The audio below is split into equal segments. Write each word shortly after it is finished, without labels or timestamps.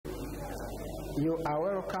You are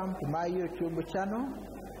welcome to my YouTube channel.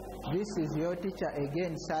 This is your teacher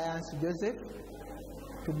again, Science Joseph.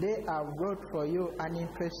 Today I've brought for you an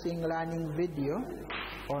interesting learning video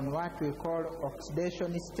on what we call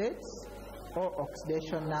oxidation states or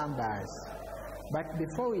oxidation numbers. But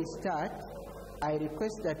before we start, I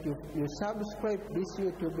request that you subscribe to this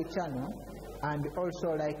YouTube channel and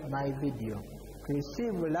also like my video to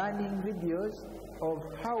receive learning videos of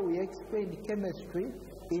how we explain chemistry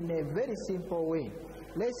in a very simple way.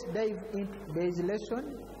 Let's dive into today's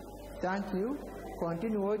lesson. Thank you.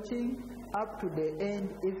 Continue watching up to the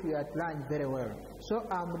end if you have learned very well. So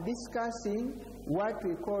I'm discussing what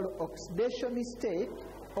we call oxidation state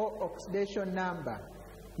or oxidation number.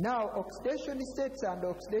 Now, oxidation states and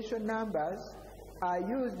oxidation numbers are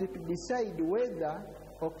used to decide whether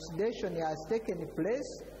oxidation has taken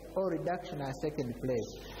place or reduction has taken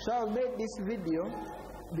place. So I've made this video.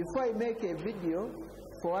 Before I make a video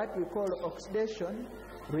for what we call oxidation,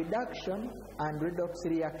 reduction, and redox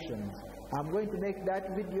reactions, I'm going to make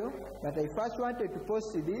that video, but I first wanted to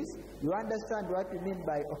post this. You understand what we mean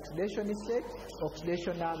by oxidation state,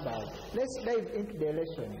 oxidation numbers. Let's dive into the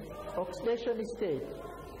lesson. Oxidation state.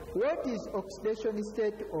 What is oxidation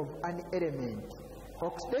state of an element?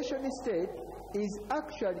 Oxidation state is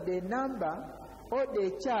actually the number or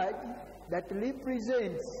the charge that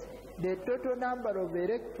represents the total number of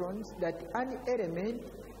electrons that an element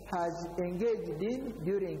has engaged in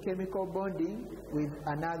during chemical bonding with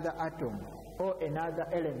another atom or another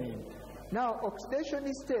element. Now,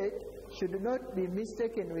 oxidation state should not be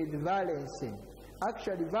mistaken with valency.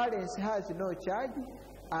 Actually, valence has no charge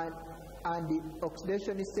and the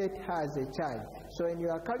oxidation state has a charge. So when you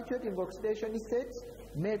are calculating oxidation states,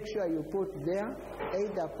 make sure you put there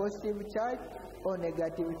either positive charge or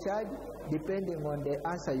negative charge depending on the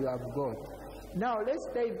answer you have got. Now let's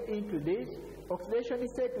dive into this. Oxidation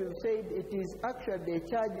state, we've said it is actually the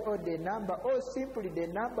charge or the number or simply the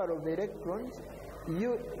number of electrons,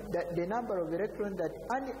 the number of electrons that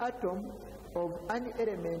any atom of any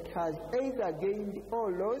element has either gained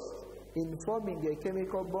or lost in forming a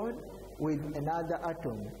chemical bond with another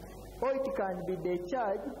atom. Or it can be the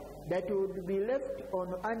charge that would be left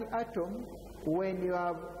on any atom when you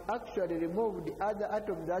have actually removed the other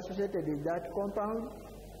atoms associated with that compound,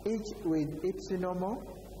 each with its normal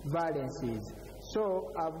valencies.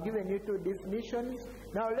 So I've given you two definitions.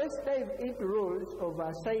 Now let's dive into rules of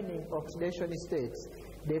assigning oxidation states.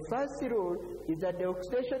 The first rule is that the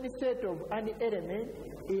oxidation state of any element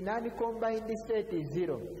in any combined state is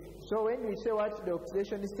 0. So when we say what's the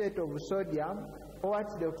oxidation state of sodium or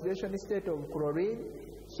what's the oxidation state of chlorine,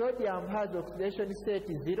 sodium has oxidation state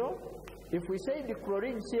 0. If we say the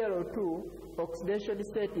chlorine ClO2, oxidation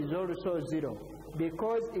state is also 0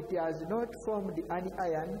 because it has not formed any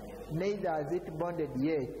ion, neither has it bonded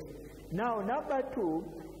yet. Now, number 2,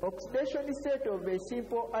 oxidation state of a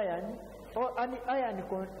simple ion or any ion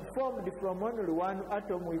formed from only one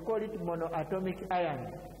atom, we call it monoatomic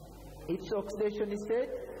ion. Its oxidation state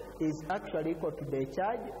is actually equal to the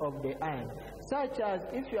charge of the ion. Such as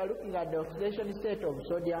if you are looking at the oxidation state of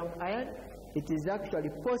sodium ion, it is actually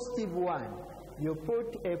positive 1. You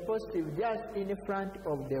put a positive just in front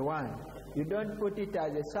of the 1. You don't put it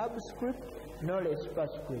as a subscript nor a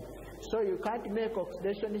superscript. So you can't make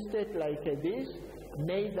oxidation state like this,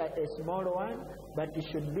 neither a small one, but it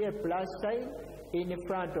should be a plus sign in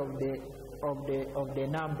front of the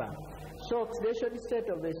number. So oxidation state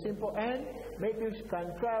of a simple ion, maybe you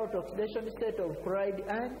can try out oxidation state of chloride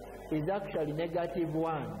ion, is actually negative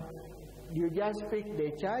 1. You just pick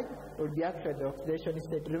the charge or the actual oxidation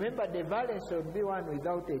state. Remember, the valence would be 1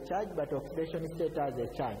 without a charge, but oxidation state has a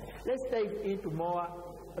charge. Let's dive into more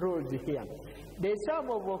rules here. The sum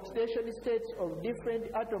of oxidation states of different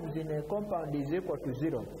atoms in a compound is equal to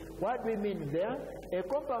 0. What we mean there? A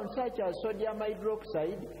compound such as sodium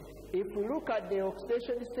hydroxide, if we look at the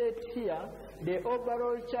oxidation state here, the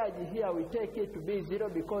overall charge here, we take it to be 0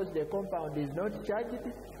 because the compound is not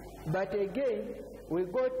charged. But again, we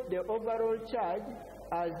got the overall charge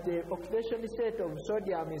as the oxidation state of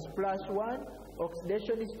sodium is plus 1,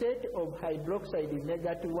 oxidation state of hydroxide is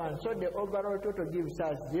negative 1. So the overall total gives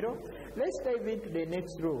us 0. Let's dive into the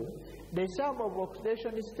next rule. The sum of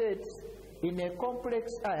oxidation states in a complex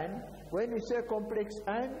ion, when we say complex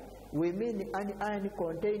ion, we mean an ion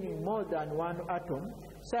containing more than one atom,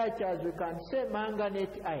 such as we can say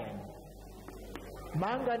manganate ion.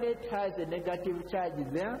 Manganate has a negative charge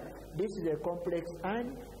there. This is a complex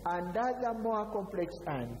ion. And other more complex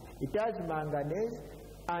ion, it has manganese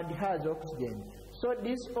and has oxygen. So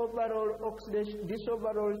this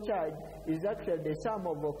overall charge is actually the sum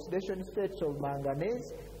of oxidation states of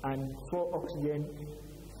manganese and 4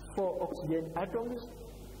 4 oxygen atoms,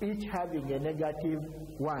 each having a negative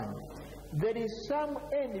 1. There is some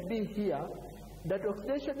NB here that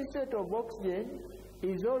oxidation state of oxygen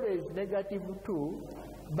is always negative 2,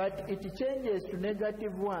 but it changes to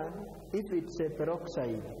negative 1 if it's a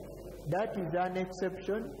peroxide. That is an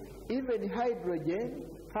exception. Even hydrogen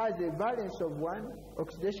has a valence of 1,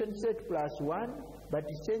 oxidation state plus 1, but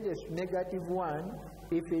it changes to negative 1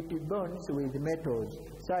 if it bonds with metals,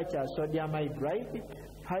 such as sodium hydride.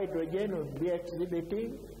 Hydrogen will be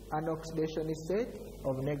exhibiting an oxidation state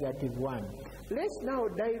of negative 1. Let's now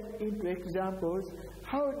dive into examples.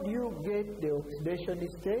 How do you get the oxidation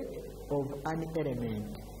state of an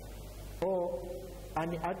element or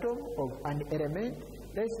an atom of an element?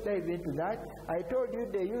 Let's dive into that. I told you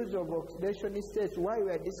the use of oxidation states, why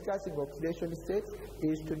we are discussing oxidation states,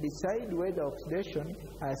 is to decide whether oxidation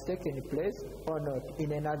has taken place or not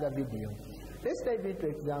in another video. Let's dive into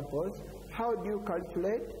examples. How do you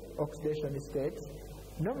calculate oxidation states?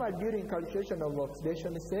 Normally, during calculation of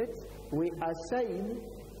oxidation states, we assign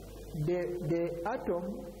the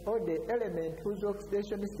atom or the element whose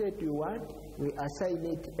oxidation state you want, we assign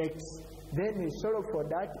it X. Then we solve for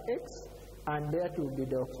that X, and that will be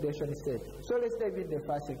the oxidation state. So let's dive into the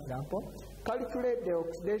first example. Calculate the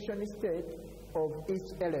oxidation state of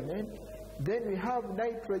each element. Then we have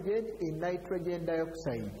nitrogen in nitrogen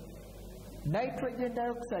dioxide. Nitrogen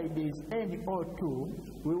dioxide is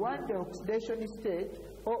NO2. We want the oxidation state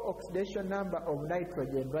or oxidation number of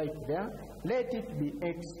nitrogen right there. Let it be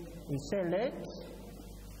X. We say let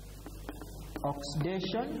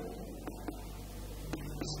oxidation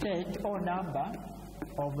state or number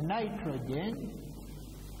of nitrogen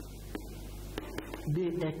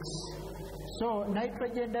be X. So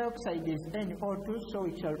nitrogen dioxide is NO2, so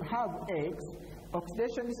it shall have X.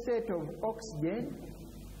 Oxidation state of oxygen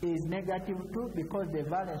is negative 2 because the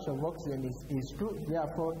valence of oxygen is 2.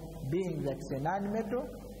 Therefore, being that it's a non-metal,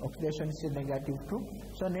 oxidation is negative 2.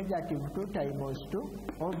 So negative 2 times 2.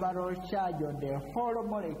 Overall charge on the whole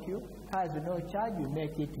molecule has no charge, you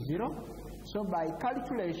make it 0. So by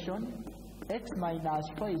calculation, X minus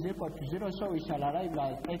 4 is equal to 0, so we shall arrive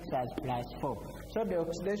at X as plus 4. So the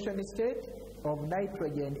oxidation state of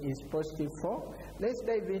nitrogen is positive 4. Let's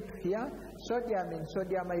dive into here. Sodium and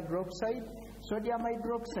sodium hydroxide. Sodium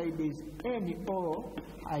hydroxide is NaOH.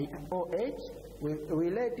 We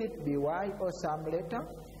let it be Y or some letter.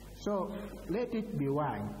 So let it be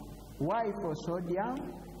Y. Y for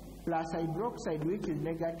sodium plus hydroxide, which is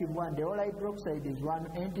negative 1. The whole hydroxide is one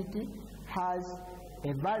entity, has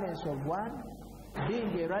a valence of 1.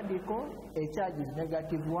 Being a radical, a charge is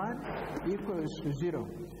negative 1 equals to 0.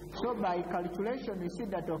 So by calculation, we see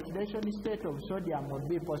that oxidation state of sodium will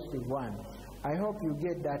be positive 1. I hope you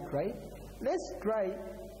get that right. Let's try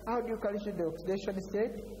how do you calculate the oxidation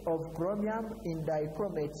state of chromium in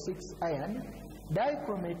dichromate 6 iron.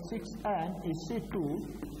 Dichromate 6 iron is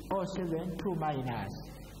C2O7 2 minus.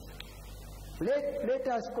 Let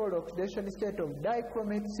us call oxidation state of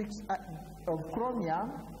dichromate 6 of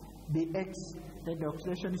chromium be X. Let the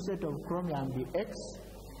oxidation state of chromium be X.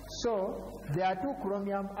 So there are 2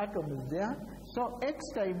 chromium atoms there. So X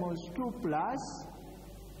times 2 plus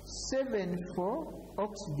 7 for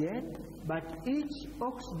oxygen, but each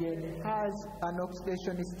oxygen has an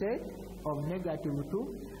oxidation state of negative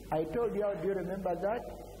 2. I told you, do you remember that?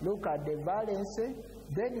 Look at the valence,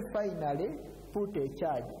 then finally put a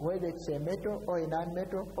charge, whether it's a metal or a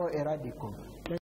non-metal or a radical.